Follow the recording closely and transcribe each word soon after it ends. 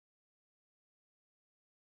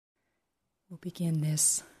We'll begin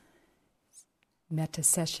this Metta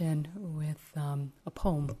session with a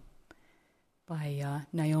poem by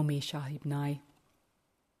Naomi Shahib Nye.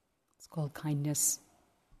 It's called Kindness.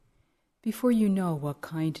 Before you know what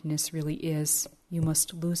kindness really is, you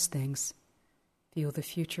must lose things. Feel the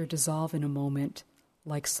future dissolve in a moment,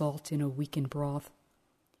 like salt in a weakened broth.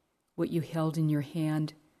 What you held in your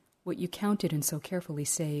hand, what you counted and so carefully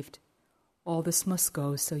saved, all this must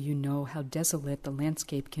go so you know how desolate the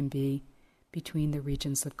landscape can be between the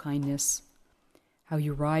regions of kindness. How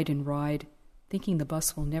you ride and ride, thinking the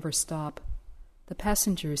bus will never stop. The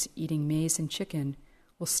passengers eating maize and chicken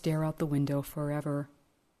will stare out the window forever.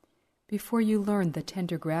 Before you learn the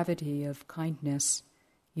tender gravity of kindness,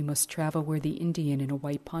 you must travel where the Indian in a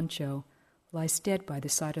white poncho lies dead by the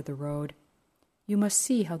side of the road. You must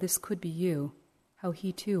see how this could be you, how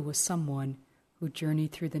he too was someone who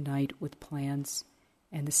journeyed through the night with plans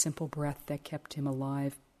and the simple breath that kept him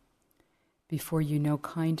alive. Before you know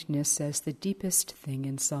kindness as the deepest thing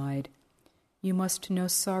inside, you must know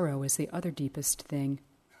sorrow as the other deepest thing.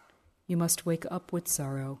 You must wake up with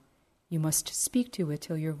sorrow. You must speak to it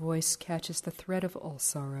till your voice catches the thread of all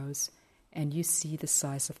sorrows, and you see the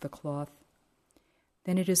size of the cloth.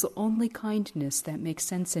 Then it is only kindness that makes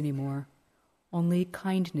sense anymore, only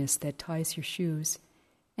kindness that ties your shoes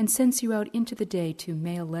and sends you out into the day to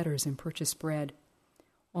mail letters and purchase bread.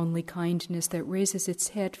 Only kindness that raises its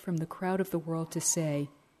head from the crowd of the world to say,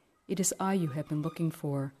 "It is I you have been looking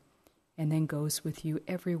for," and then goes with you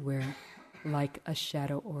everywhere like a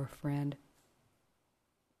shadow or a friend.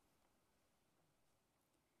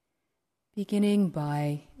 Beginning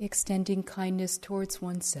by extending kindness towards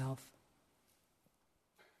oneself.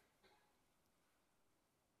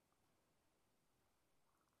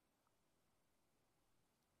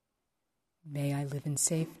 May I live in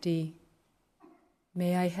safety.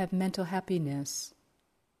 May I have mental happiness.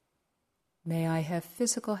 May I have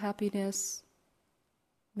physical happiness.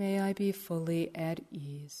 May I be fully at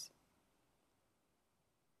ease.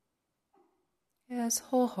 As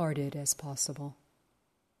wholehearted as possible.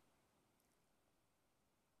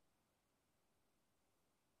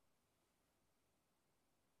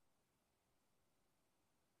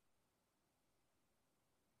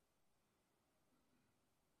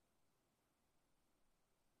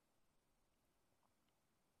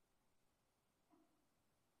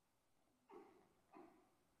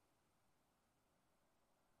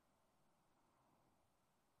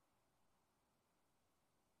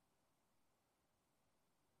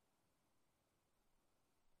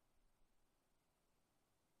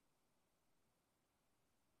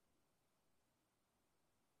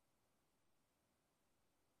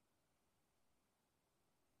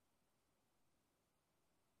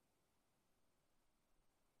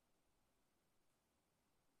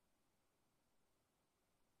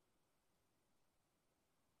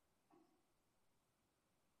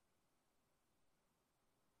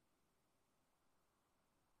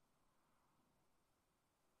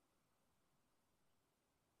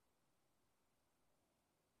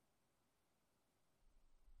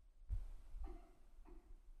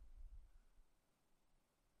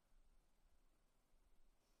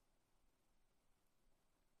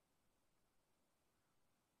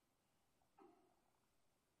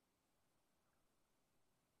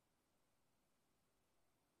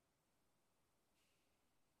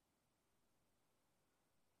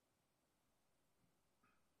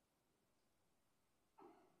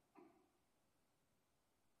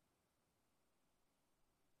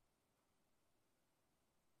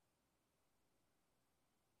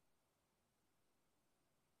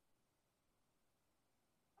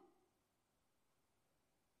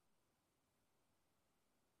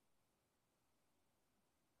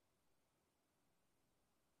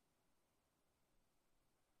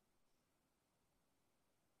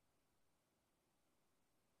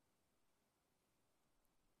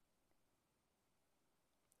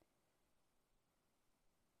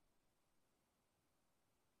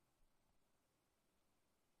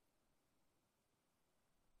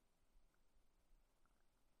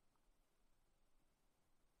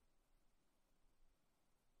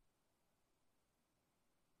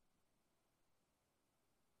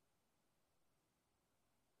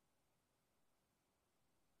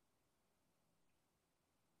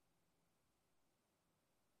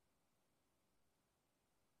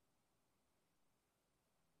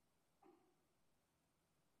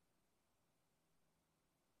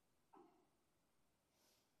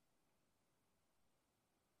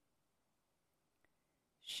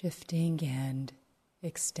 Shifting and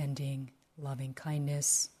extending loving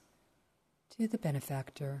kindness to the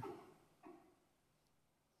benefactor.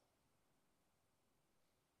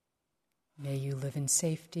 May you live in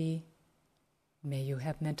safety. May you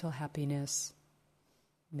have mental happiness.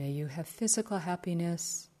 May you have physical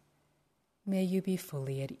happiness. May you be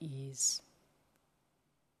fully at ease.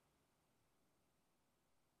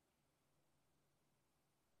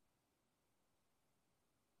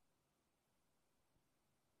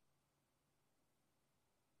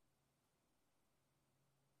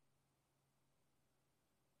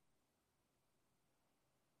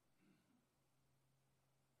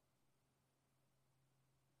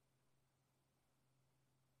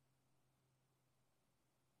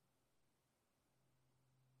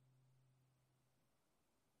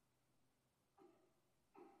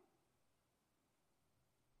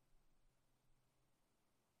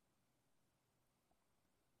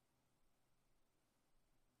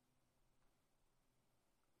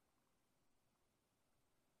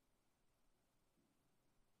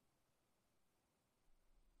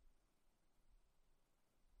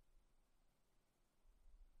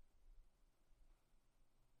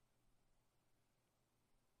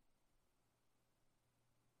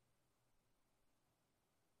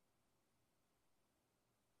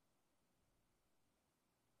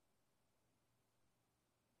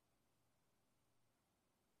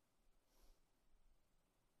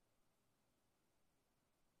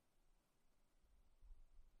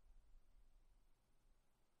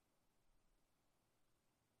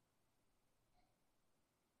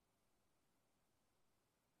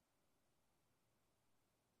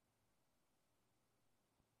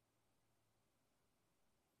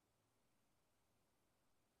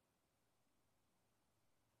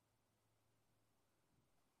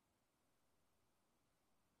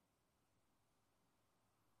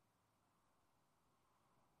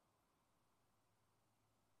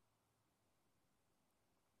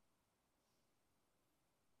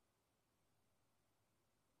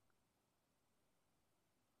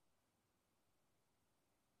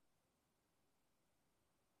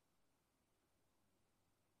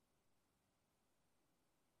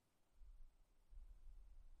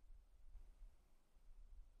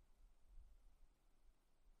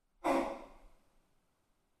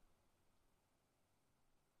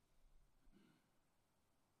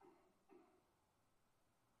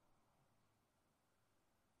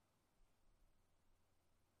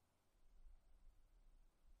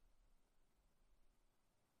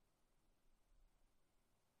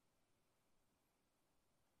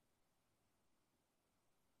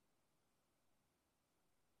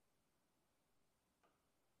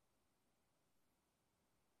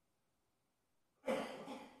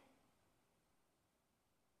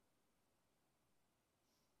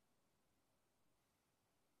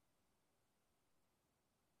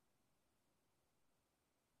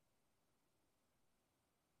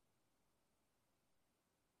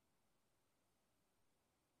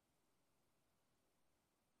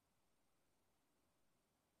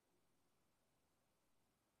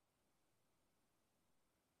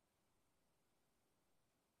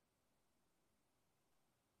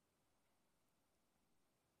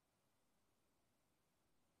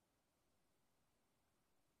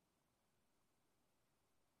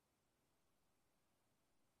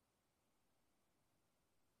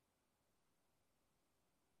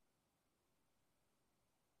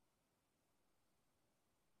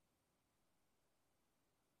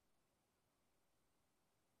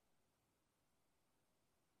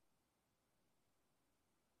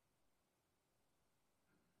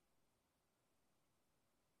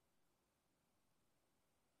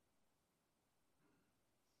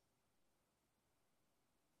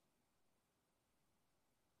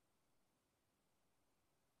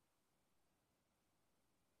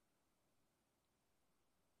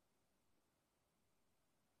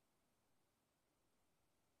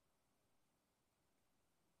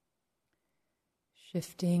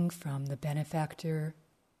 Shifting from the benefactor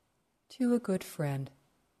to a good friend.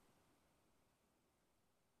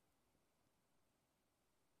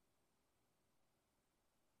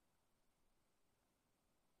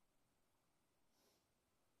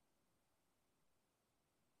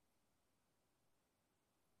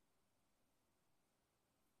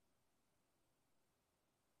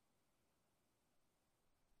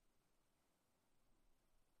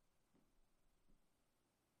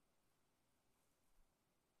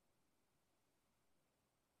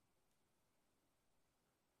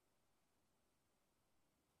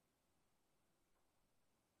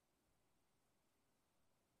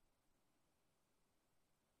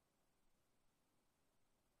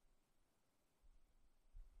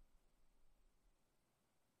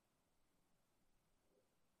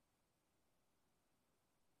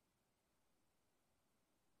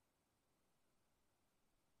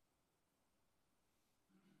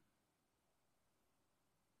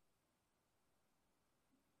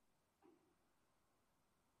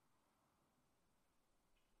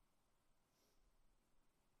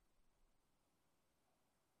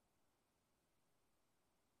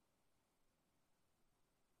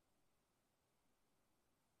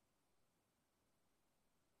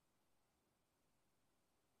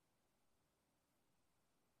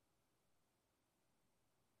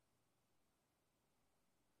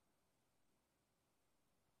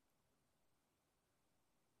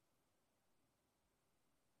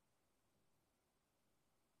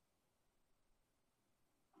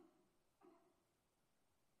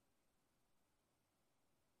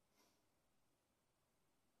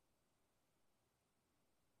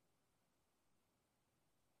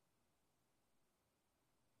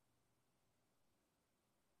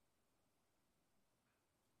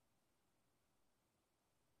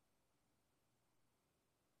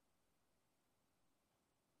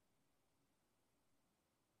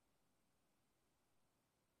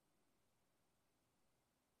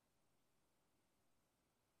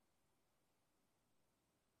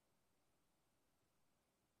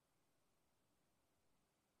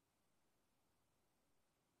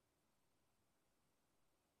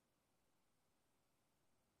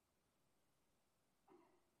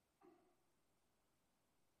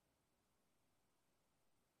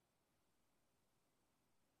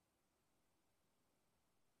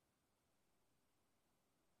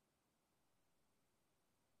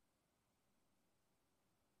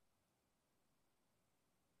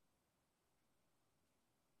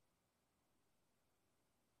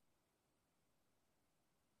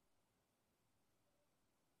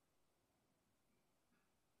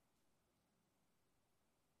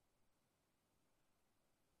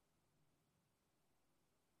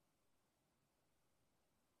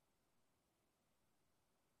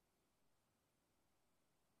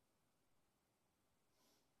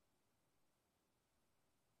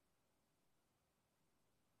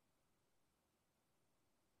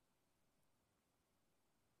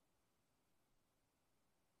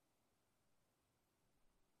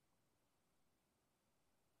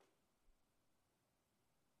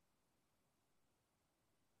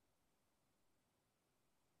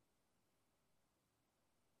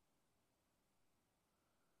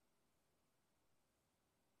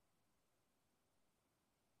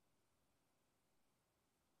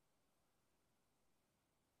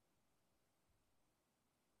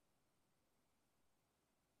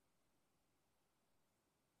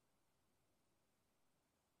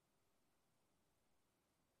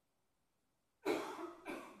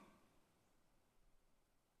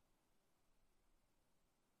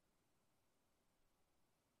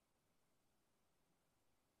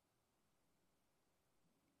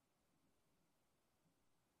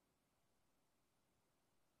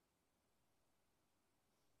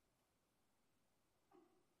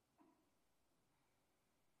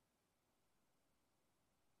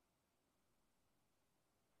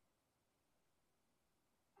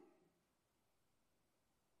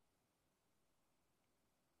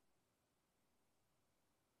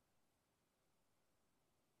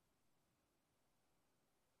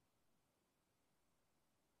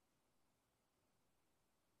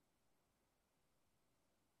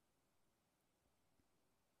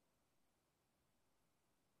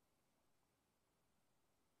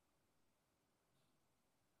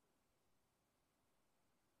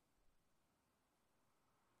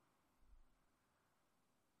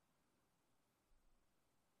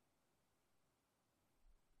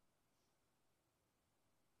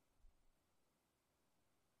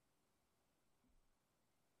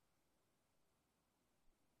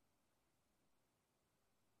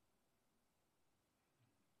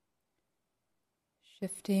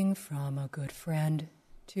 shifting from a good friend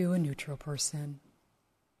to a neutral person.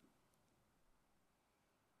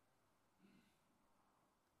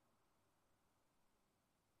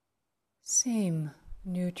 Same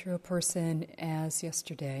neutral person as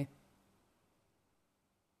yesterday.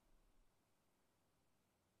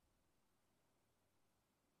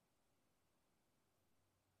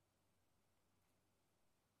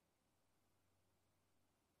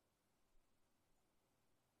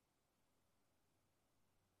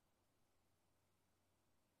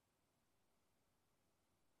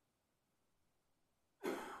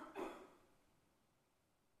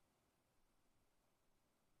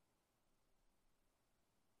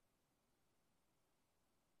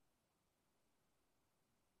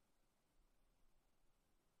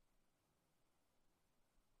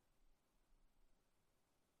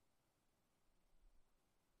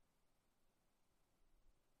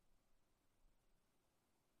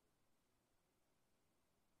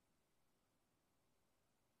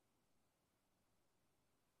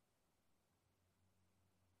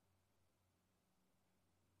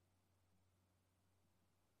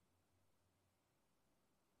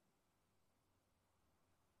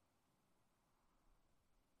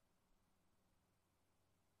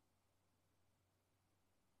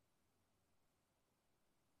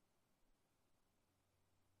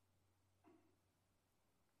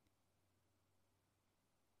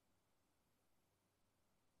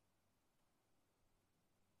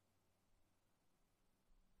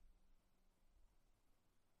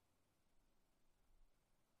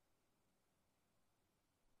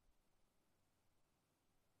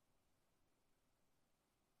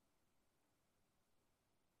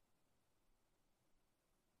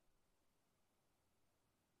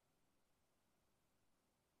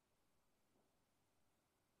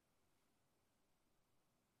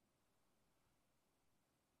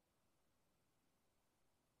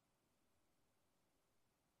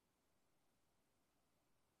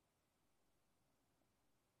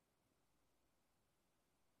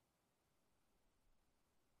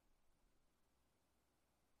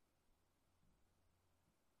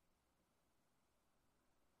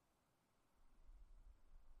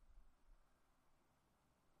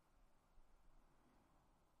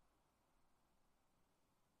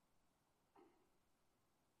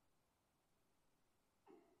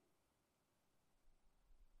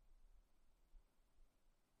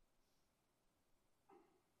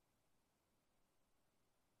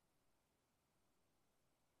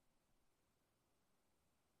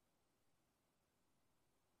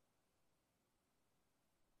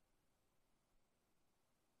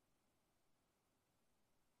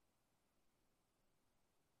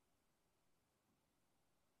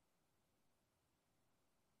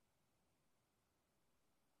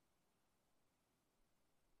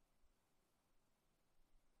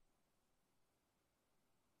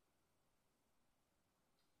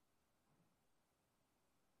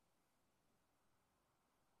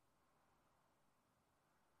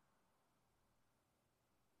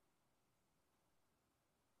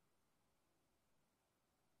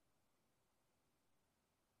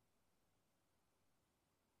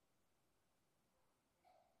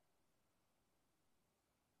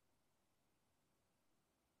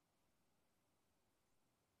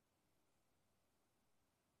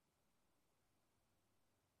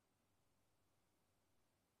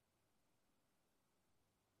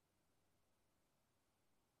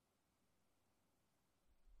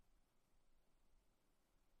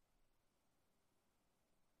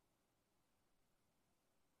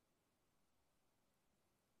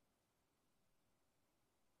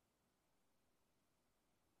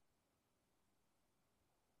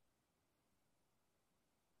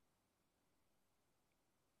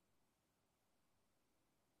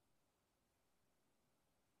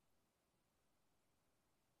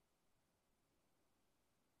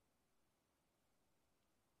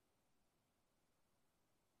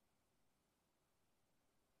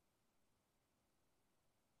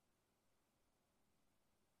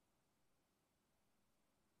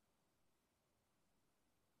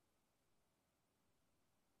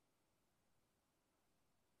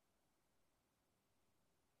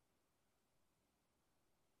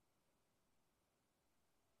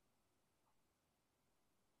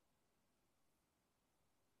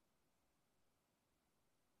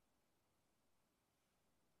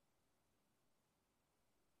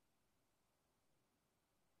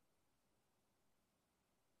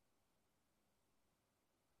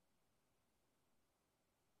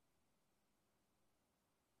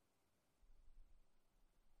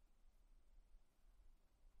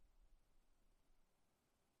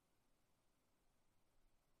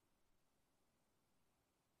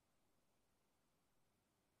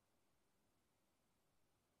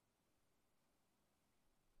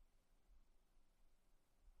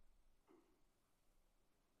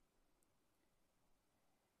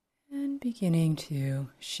 beginning to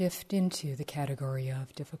shift into the category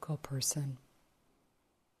of difficult person.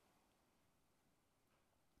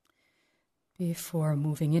 Before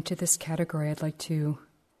moving into this category, I'd like to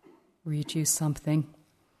read you something.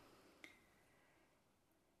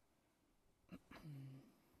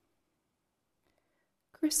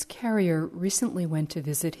 Chris Carrier recently went to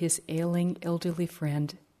visit his ailing elderly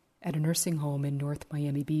friend at a nursing home in North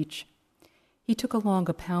Miami Beach. He took along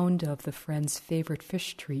a pound of the friend's favorite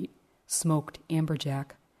fish treat, smoked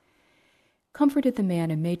amberjack, comforted the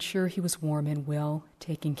man and made sure he was warm and well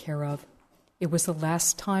taken care of. It was the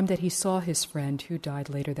last time that he saw his friend, who died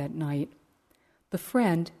later that night. The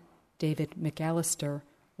friend, David McAllister,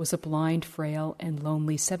 was a blind, frail, and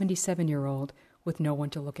lonely 77-year-old with no one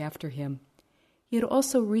to look after him. He had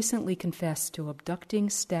also recently confessed to abducting,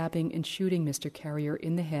 stabbing, and shooting Mr. Carrier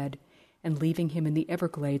in the head and leaving him in the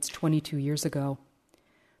Everglades 22 years ago.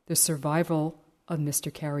 The survival of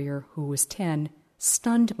Mr. Carrier, who was 10,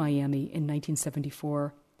 stunned Miami in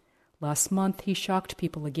 1974. Last month, he shocked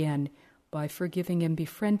people again by forgiving and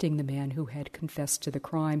befriending the man who had confessed to the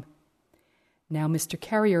crime. Now Mr.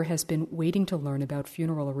 Carrier has been waiting to learn about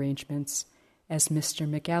funeral arrangements, as Mr.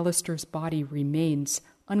 McAllister's body remains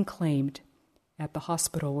unclaimed at the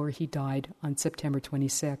hospital where he died on September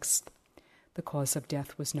 26th. The cause of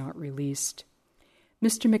death was not released.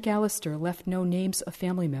 Mr. McAllister left no names of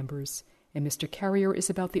family members, and Mr. Carrier is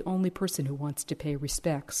about the only person who wants to pay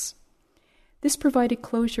respects. This provided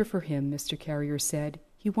closure for him, Mr. Carrier said.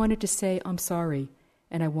 He wanted to say, "I'm sorry,"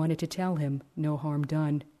 and I wanted to tell him, "No harm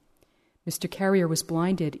done." Mr. Carrier was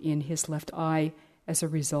blinded in his left eye as a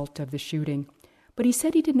result of the shooting, but he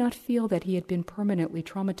said he did not feel that he had been permanently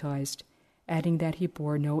traumatized, adding that he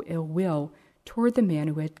bore no ill will toward the man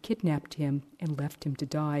who had kidnapped him and left him to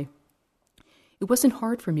die. "It wasn't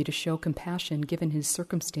hard for me to show compassion given his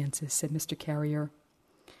circumstances," said Mr. Carrier.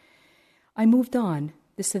 "I moved on.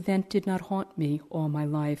 This event did not haunt me all my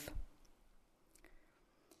life."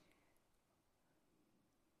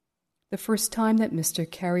 The first time that Mr.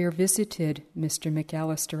 Carrier visited Mr.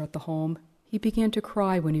 McAllister at the home, he began to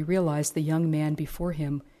cry when he realized the young man before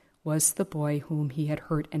him was the boy whom he had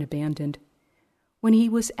hurt and abandoned. When he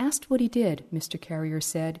was asked what he did, Mr. Carrier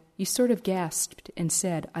said, he sort of gasped and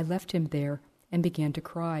said, "I left him there," and began to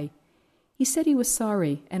cry. He said he was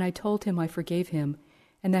sorry, and I told him I forgave him,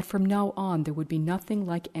 and that from now on there would be nothing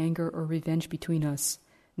like anger or revenge between us,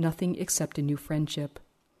 nothing except a new friendship.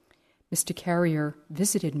 Mr. Carrier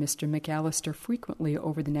visited Mr. McAllister frequently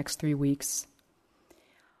over the next 3 weeks.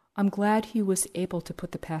 "I'm glad he was able to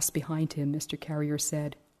put the past behind him," Mr. Carrier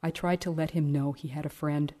said. "I tried to let him know he had a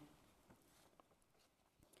friend."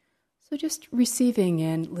 So just receiving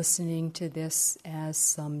and listening to this as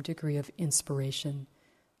some degree of inspiration,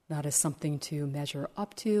 not as something to measure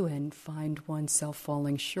up to and find oneself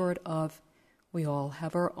falling short of. We all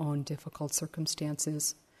have our own difficult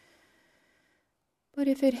circumstances. But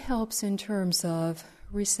if it helps in terms of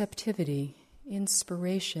receptivity,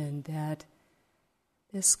 inspiration, that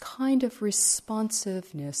this kind of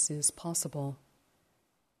responsiveness is possible,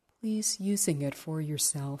 please using it for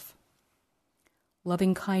yourself.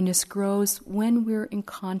 Loving kindness grows when we're in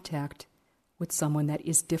contact with someone that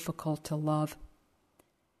is difficult to love.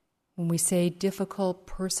 When we say difficult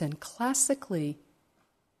person, classically,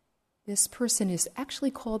 this person is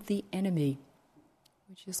actually called the enemy,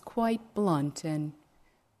 which is quite blunt and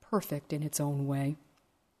perfect in its own way.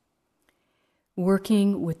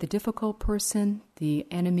 Working with the difficult person, the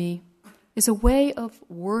enemy, is a way of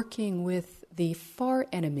working with the far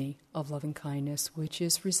enemy of loving kindness, which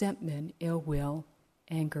is resentment, ill will,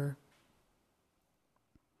 anger.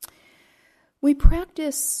 We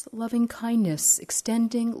practice loving kindness,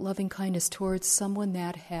 extending loving kindness towards someone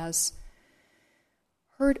that has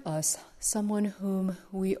hurt us, someone whom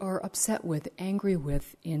we are upset with, angry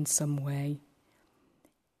with in some way.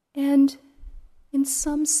 And in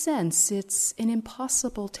some sense, it's an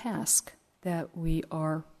impossible task that we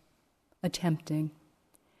are attempting.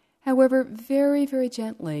 However, very, very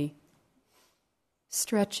gently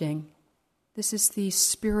stretching. This is the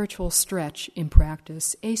spiritual stretch in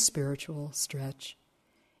practice, a spiritual stretch.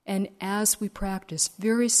 And as we practice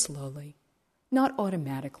very slowly, not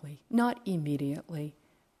automatically, not immediately,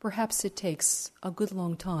 perhaps it takes a good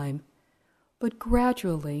long time, but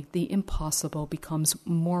gradually the impossible becomes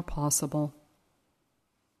more possible.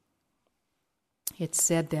 It's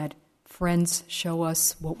said that friends show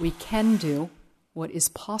us what we can do, what is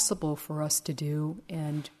possible for us to do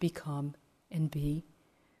and become and be,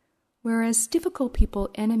 whereas difficult people,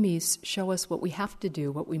 enemies, show us what we have to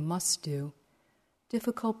do, what we must do.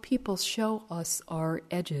 Difficult people show us our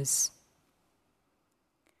edges.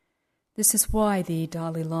 This is why the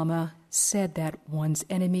Dalai Lama said that one's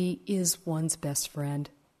enemy is one's best friend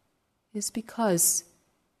is because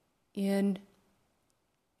in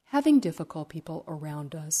having difficult people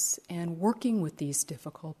around us and working with these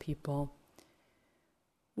difficult people,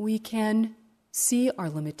 we can see our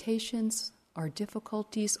limitations, our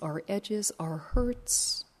difficulties, our edges, our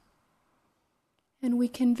hurts, and we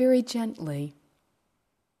can very gently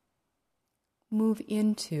move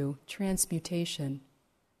into transmutation,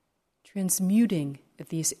 transmuting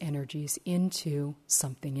these energies into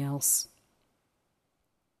something else.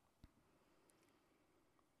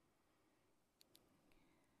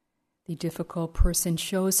 The difficult person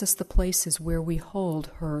shows us the places where we hold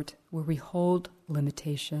hurt, where we hold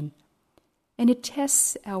limitation, and it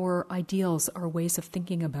tests our ideals, our ways of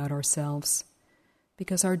thinking about ourselves,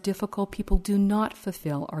 because our difficult people do not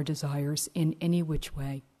fulfill our desires in any which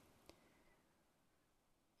way.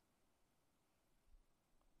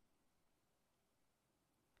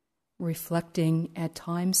 Reflecting at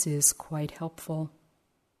times is quite helpful.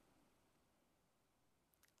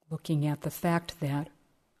 Looking at the fact that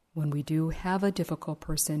when we do have a difficult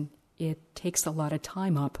person, it takes a lot of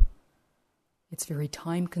time up. It's very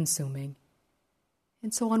time-consuming.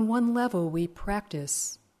 And so on one level, we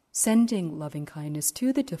practice sending loving kindness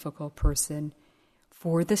to the difficult person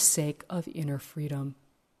for the sake of inner freedom,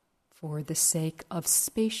 for the sake of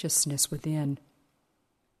spaciousness within.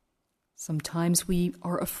 Sometimes we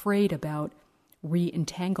are afraid about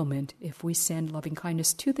re-entanglement. If we send loving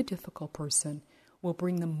kindness to the difficult person, we'll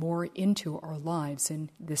bring them more into our lives,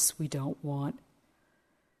 and this we don't want.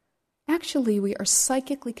 Actually, we are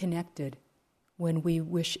psychically connected when we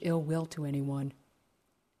wish ill will to anyone.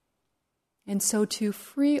 And so to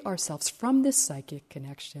free ourselves from this psychic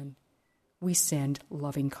connection, we send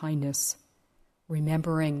loving kindness,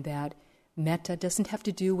 remembering that metta doesn't have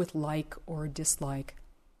to do with like or dislike.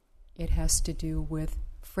 It has to do with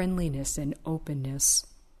friendliness and openness.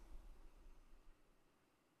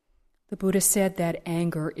 The Buddha said that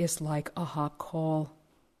anger is like a hot coal.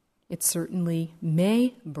 It certainly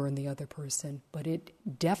may burn the other person, but it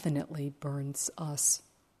definitely burns us.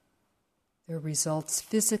 The results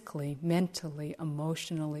physically, mentally,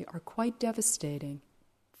 emotionally are quite devastating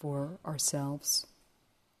for ourselves.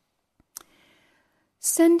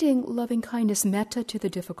 Sending loving kindness, metta, to the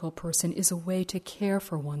difficult person is a way to care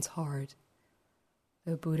for one's heart.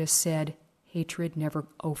 The Buddha said, hatred never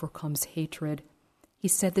overcomes hatred. He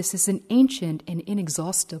said this is an ancient and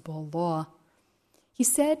inexhaustible law. He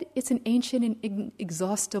said it's an ancient and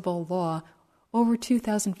inexhaustible law over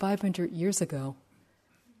 2,500 years ago.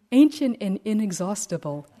 Ancient and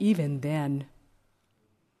inexhaustible even then.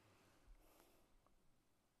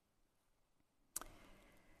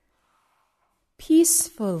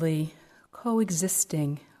 Peacefully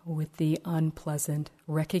coexisting with the unpleasant,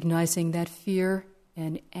 recognizing that fear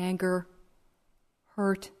and anger,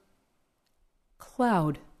 hurt,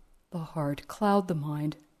 cloud the heart, cloud the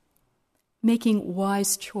mind, making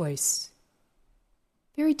wise choice.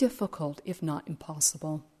 Very difficult, if not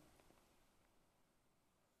impossible.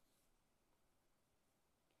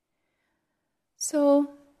 So,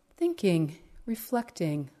 thinking,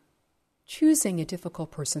 reflecting, choosing a difficult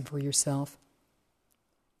person for yourself.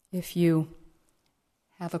 If you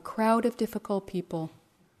have a crowd of difficult people,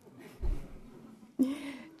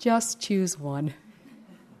 just choose one.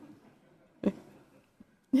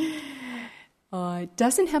 It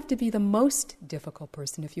doesn't have to be the most difficult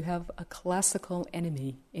person. If you have a classical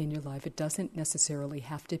enemy in your life, it doesn't necessarily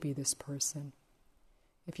have to be this person.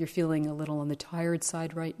 If you're feeling a little on the tired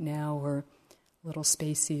side right now, or a little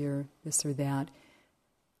spacey, or this or that,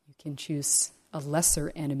 you can choose a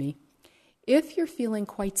lesser enemy. If you're feeling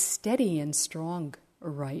quite steady and strong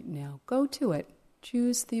right now, go to it.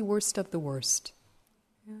 Choose the worst of the worst.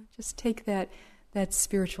 Just take that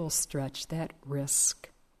spiritual stretch, that risk.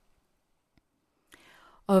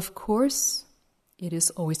 Of course, it is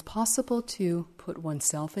always possible to put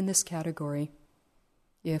oneself in this category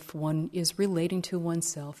if one is relating to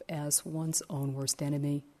oneself as one's own worst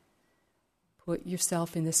enemy. Put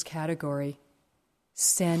yourself in this category.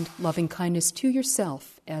 Send loving kindness to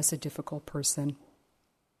yourself as a difficult person.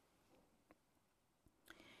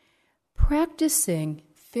 Practicing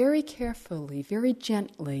very carefully, very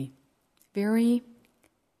gently, very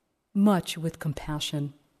much with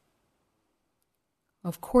compassion.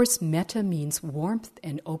 Of course, metta means warmth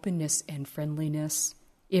and openness and friendliness.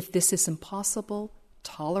 If this is impossible,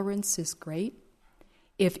 tolerance is great.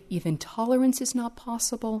 If even tolerance is not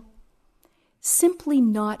possible, simply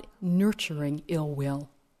not nurturing ill will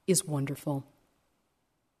is wonderful.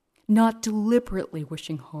 Not deliberately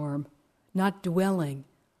wishing harm, not dwelling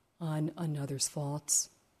on another's faults.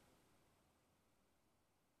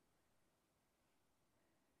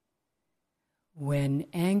 When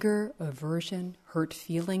anger, aversion, hurt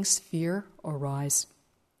feelings, fear arise,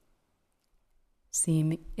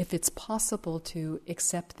 see if it's possible to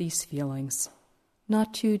accept these feelings,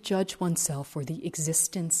 not to judge oneself for the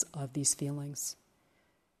existence of these feelings.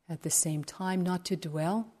 At the same time, not to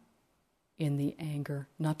dwell in the anger,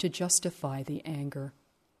 not to justify the anger.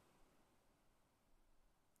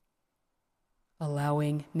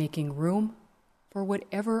 Making room for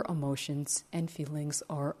whatever emotions and feelings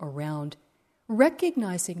are around,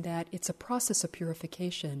 recognizing that it's a process of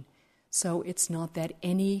purification. So it's not that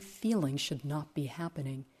any feeling should not be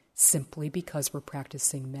happening simply because we're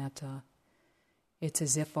practicing metta. It's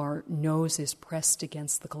as if our nose is pressed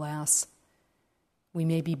against the glass. We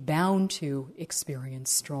may be bound to experience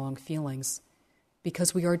strong feelings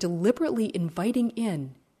because we are deliberately inviting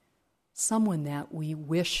in someone that we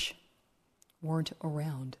wish weren't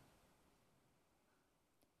around.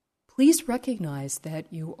 Please recognize that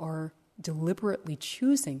you are deliberately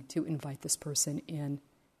choosing to invite this person in.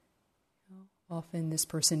 Often this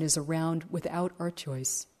person is around without our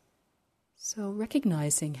choice. So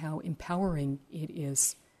recognizing how empowering it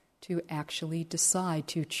is to actually decide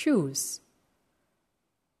to choose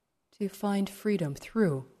to find freedom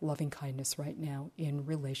through loving kindness right now in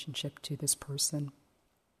relationship to this person.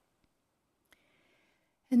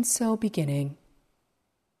 And so beginning,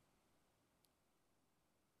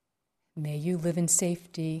 may you live in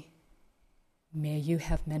safety. May you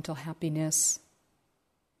have mental happiness.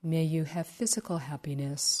 May you have physical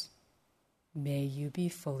happiness. May you be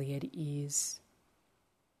fully at ease.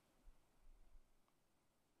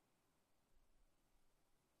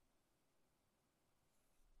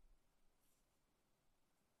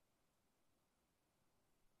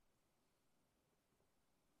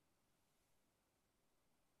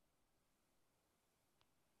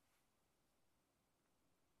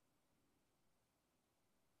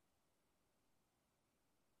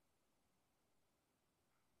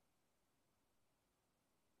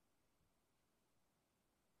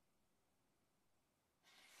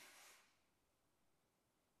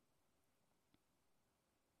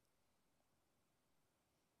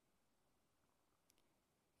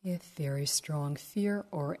 If very strong fear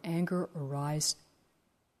or anger arise,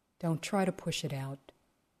 don't try to push it out.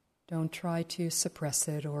 Don't try to suppress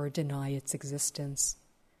it or deny its existence.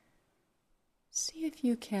 See if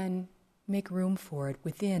you can make room for it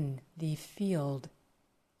within the field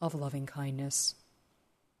of loving kindness.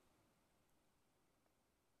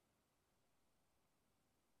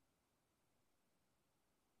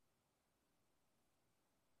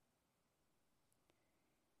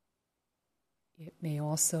 It may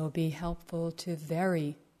also be helpful to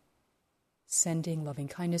vary sending loving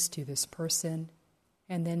kindness to this person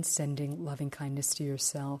and then sending loving kindness to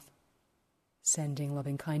yourself. Sending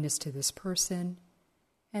loving kindness to this person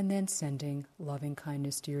and then sending loving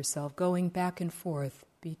kindness to yourself, going back and forth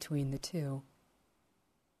between the two.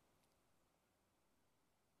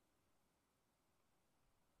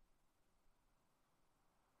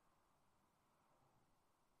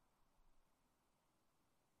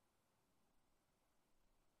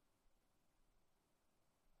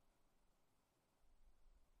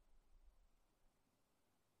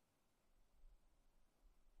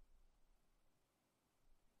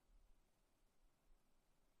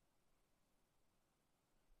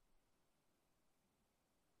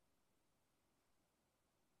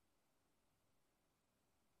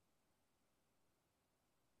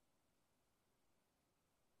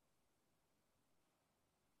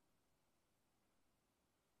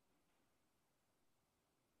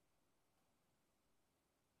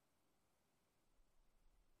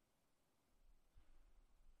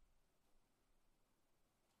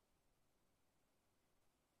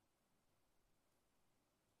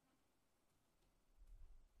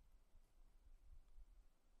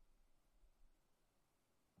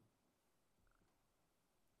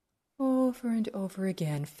 Over and over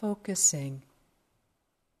again, focusing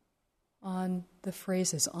on the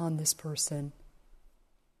phrases on this person.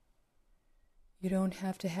 You don't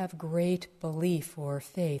have to have great belief or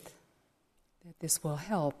faith that this will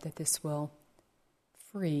help, that this will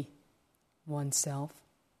free oneself.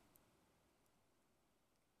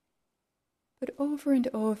 But over and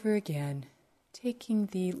over again, taking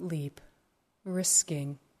the leap,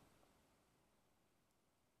 risking,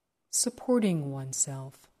 supporting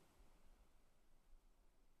oneself.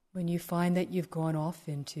 When you find that you've gone off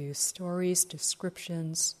into stories,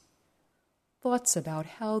 descriptions, thoughts about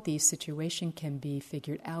how the situation can be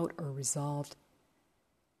figured out or resolved,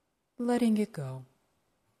 letting it go.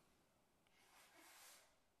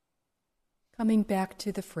 Coming back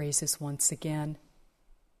to the phrases once again.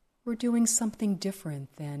 We're doing something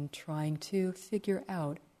different than trying to figure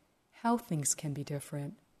out how things can be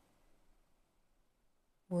different.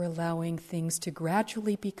 We're allowing things to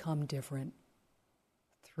gradually become different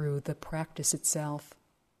through the practice itself.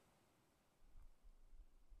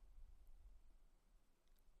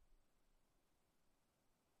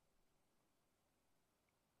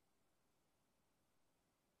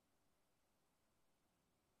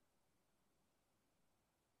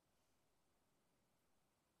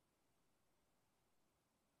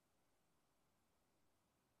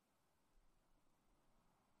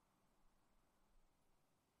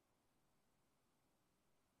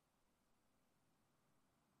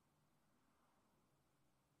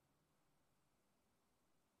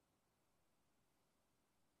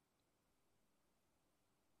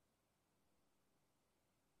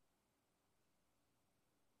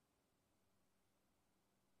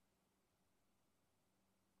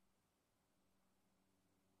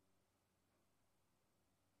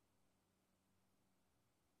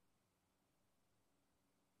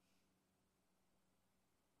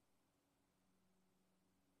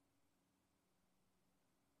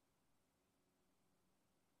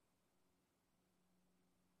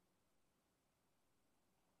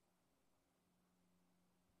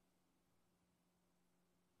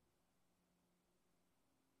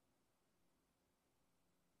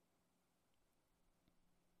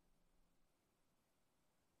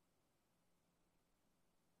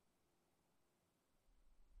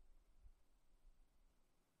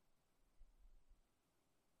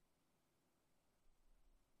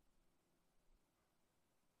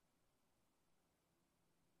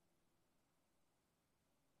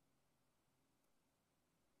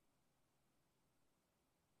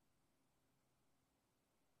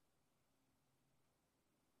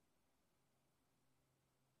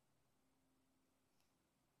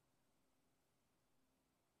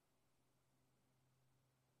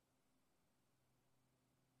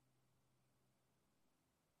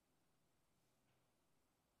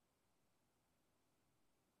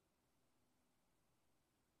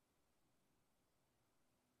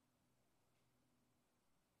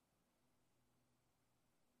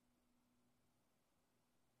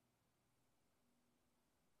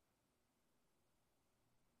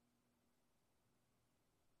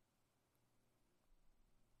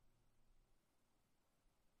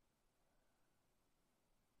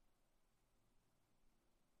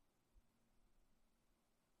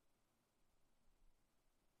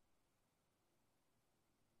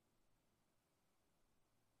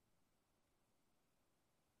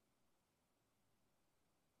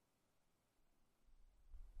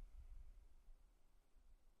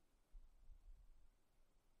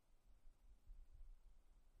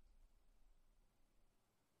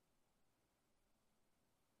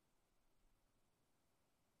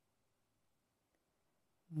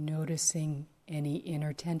 Noticing any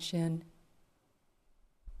inner tension,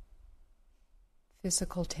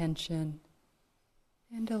 physical tension,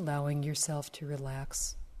 and allowing yourself to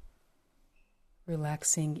relax.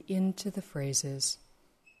 Relaxing into the phrases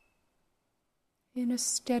in a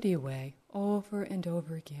steady way over and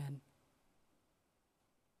over again.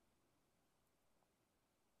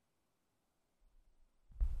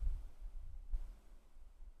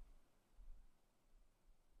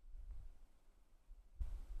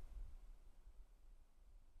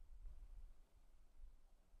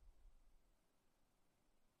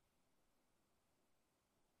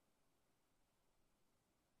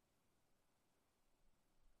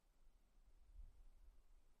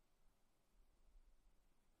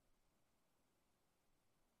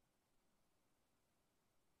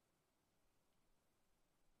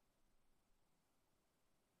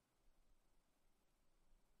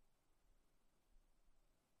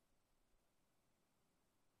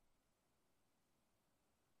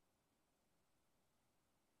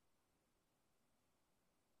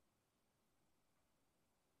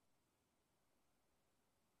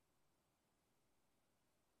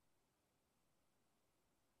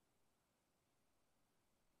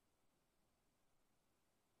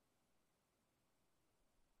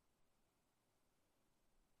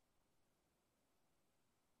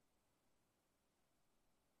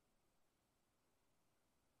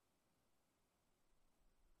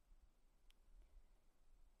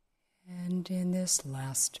 And in this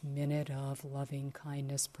last minute of loving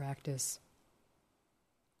kindness practice,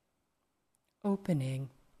 opening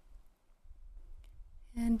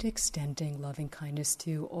and extending loving kindness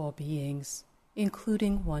to all beings,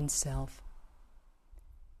 including oneself.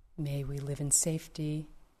 May we live in safety.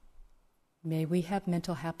 May we have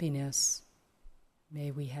mental happiness.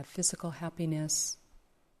 May we have physical happiness.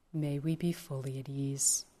 May we be fully at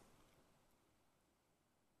ease.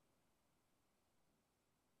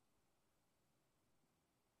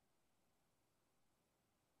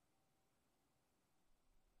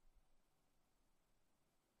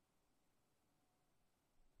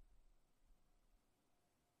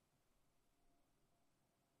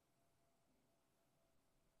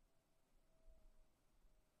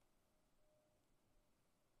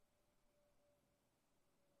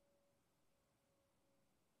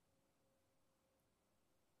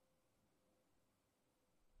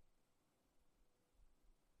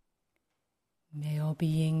 May all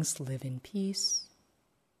beings live in peace.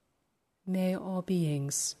 May all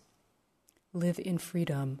beings live in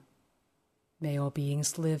freedom. May all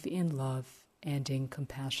beings live in love and in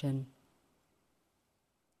compassion.